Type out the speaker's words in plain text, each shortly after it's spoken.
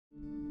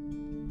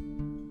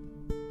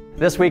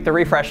This week, the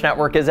Refresh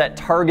Network is at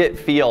Target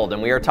Field,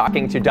 and we are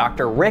talking to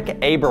Dr. Rick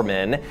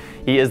Aberman.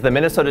 He is the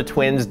Minnesota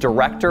Twins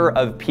Director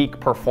of Peak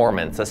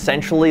Performance,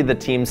 essentially the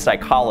team's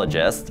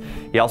psychologist.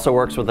 He also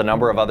works with a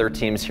number of other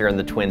teams here in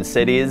the Twin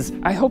Cities.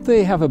 I hope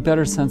they have a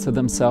better sense of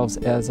themselves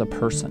as a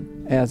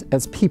person,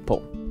 as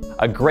people.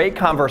 A great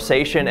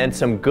conversation and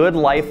some good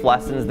life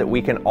lessons that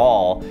we can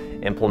all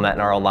implement in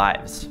our own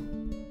lives.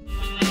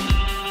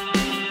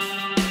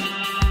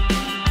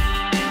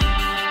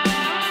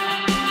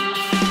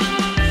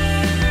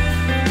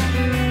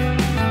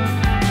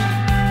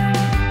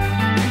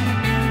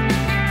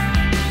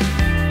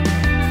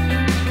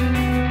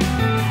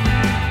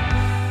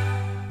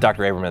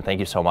 Dr. Aberman, thank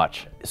you so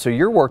much. So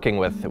you're working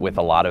with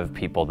a lot of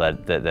people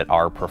that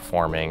are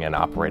performing and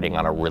operating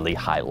on a really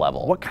high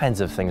level. What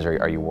kinds of things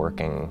are you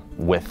working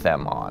with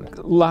them on?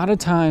 A lot of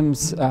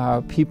times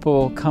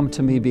people come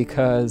to me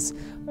because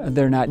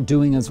they're not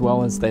doing as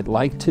well as they'd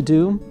like to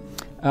do.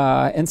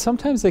 And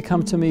sometimes they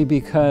come to me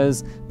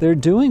because they're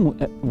doing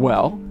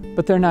well,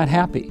 but they're not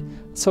happy.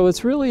 So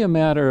it's really a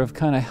matter of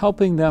kind of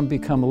helping them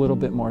become a little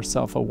bit more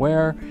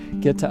self-aware,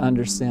 get to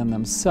understand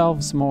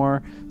themselves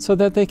more, so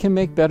that they can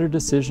make better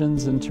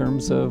decisions in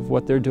terms of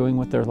what they're doing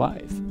with their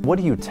life. What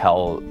do you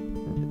tell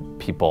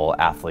people,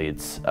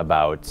 athletes,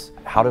 about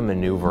how to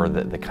maneuver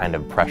the kind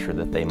of pressure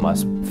that they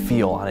must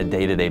feel on a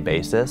day-to-day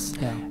basis,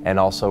 and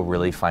also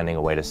really finding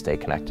a way to stay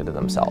connected to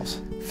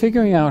themselves?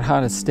 Figuring out how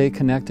to stay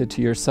connected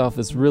to yourself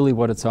is really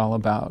what it's all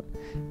about.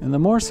 And the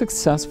more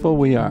successful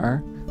we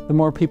are, the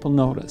more people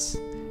notice.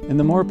 And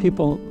the more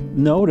people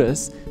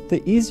notice,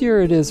 the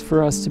easier it is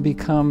for us to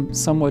become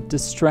somewhat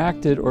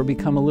distracted or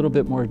become a little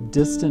bit more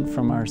distant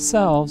from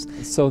ourselves.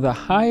 So the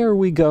higher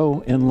we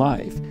go in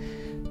life,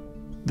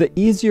 the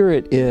easier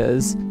it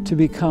is to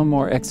become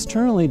more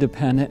externally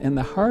dependent, and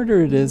the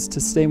harder it is to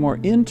stay more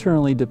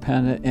internally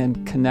dependent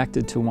and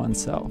connected to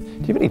oneself. Do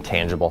you have any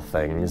tangible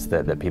things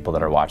that people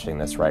that are watching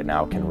this right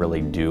now can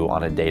really do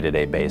on a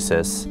day-to-day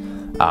basis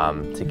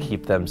to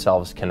keep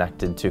themselves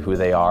connected to who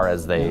they are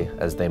as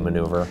they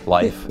maneuver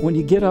life? When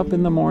you get up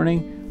in the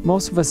morning,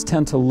 most of us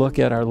tend to look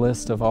at our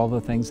list of all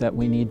the things that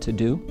we need to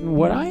do.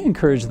 What I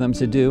encourage them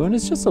to do, and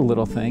it's just a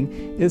little thing,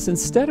 is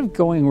instead of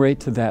going right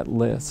to that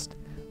list,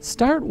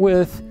 start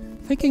with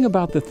thinking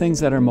about the things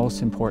that are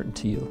most important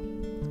to you.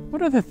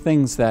 What are the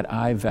things that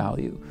I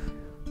value?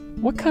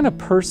 What kind of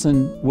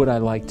person would I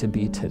like to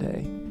be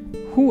today?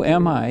 Who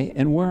am I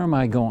and where am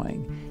I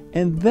going?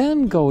 And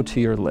then go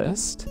to your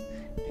list.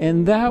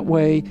 And that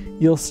way,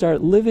 you'll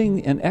start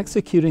living and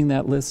executing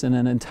that list in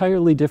an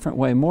entirely different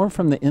way, more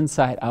from the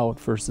inside out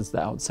versus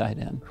the outside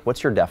in.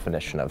 What's your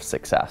definition of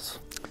success?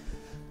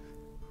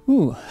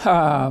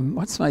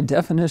 What's my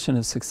definition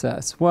of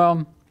success?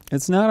 Well,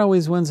 it's not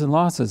always wins and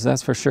losses,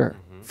 that's for sure.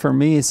 For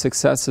me,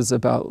 success is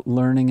about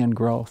learning and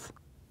growth.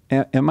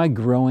 Am I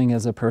growing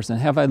as a person?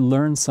 Have I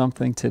learned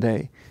something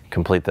today?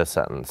 Complete this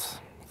sentence.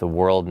 The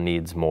world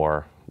needs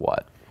more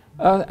what?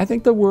 I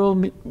think the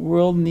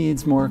world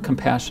needs more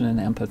compassion and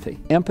empathy.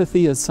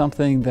 Empathy is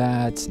something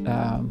that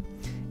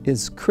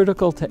is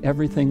critical to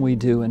everything we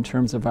do in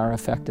terms of our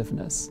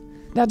effectiveness.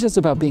 Not just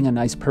about being a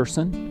nice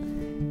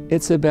person,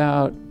 it's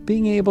about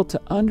being able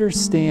to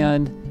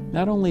understand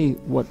not only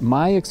what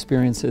my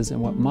experience is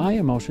and what my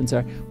emotions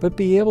are, but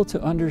be able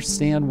to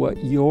understand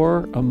what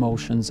your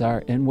emotions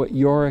are and what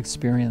your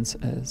experience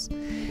is.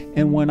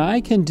 And when I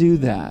can do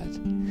that,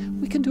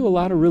 we can do a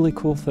lot of really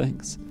cool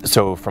things.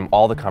 So from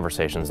all the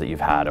conversations that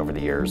you've had over the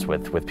years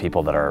with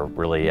people that are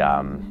really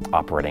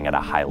operating at a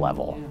high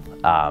level,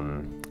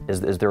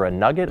 is there a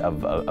nugget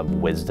of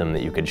wisdom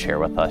that you could share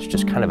with us?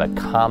 Just kind of a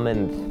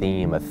common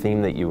theme, a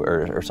theme that you,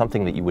 or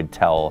something that you would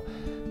tell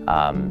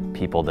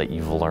people that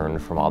you've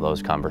learned from all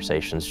those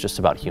conversations, just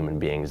about human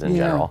beings in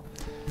general?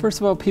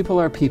 First of all,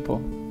 people are people.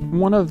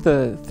 One of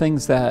the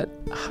things that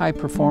high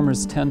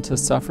performers tend to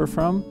suffer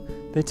from,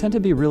 they tend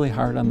to be really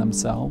hard on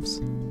themselves.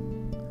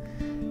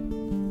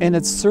 And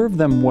it's served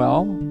them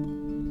well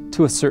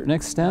to a certain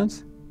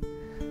extent,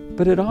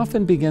 but it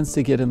often begins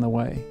to get in the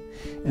way.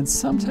 And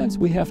sometimes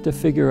we have to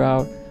figure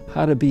out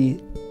how to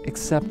be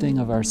accepting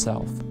of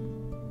ourselves.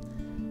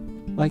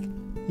 Like,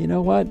 you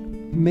know what?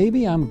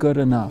 Maybe I'm good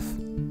enough.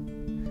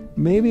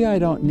 Maybe I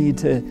don't need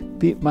to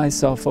beat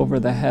myself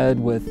over the head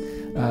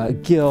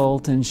with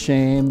guilt and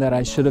shame that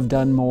I should have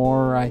done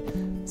more.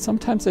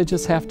 Sometimes I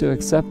just have to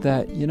accept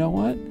that, you know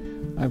what?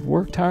 I've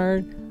worked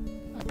hard,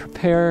 I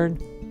prepared.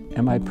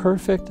 Am I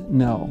perfect?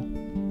 No.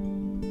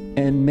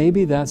 And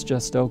maybe that's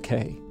just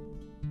okay.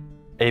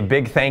 A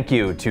big thank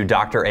you to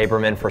Dr.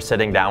 Aberman for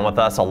sitting down with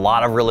us. A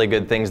lot of really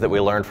good things that we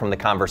learned from the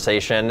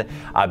conversation.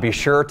 Be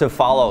sure to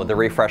follow the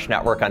Refresh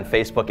Network on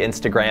Facebook,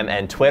 Instagram,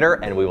 and Twitter,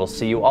 and we will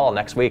see you all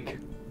next week.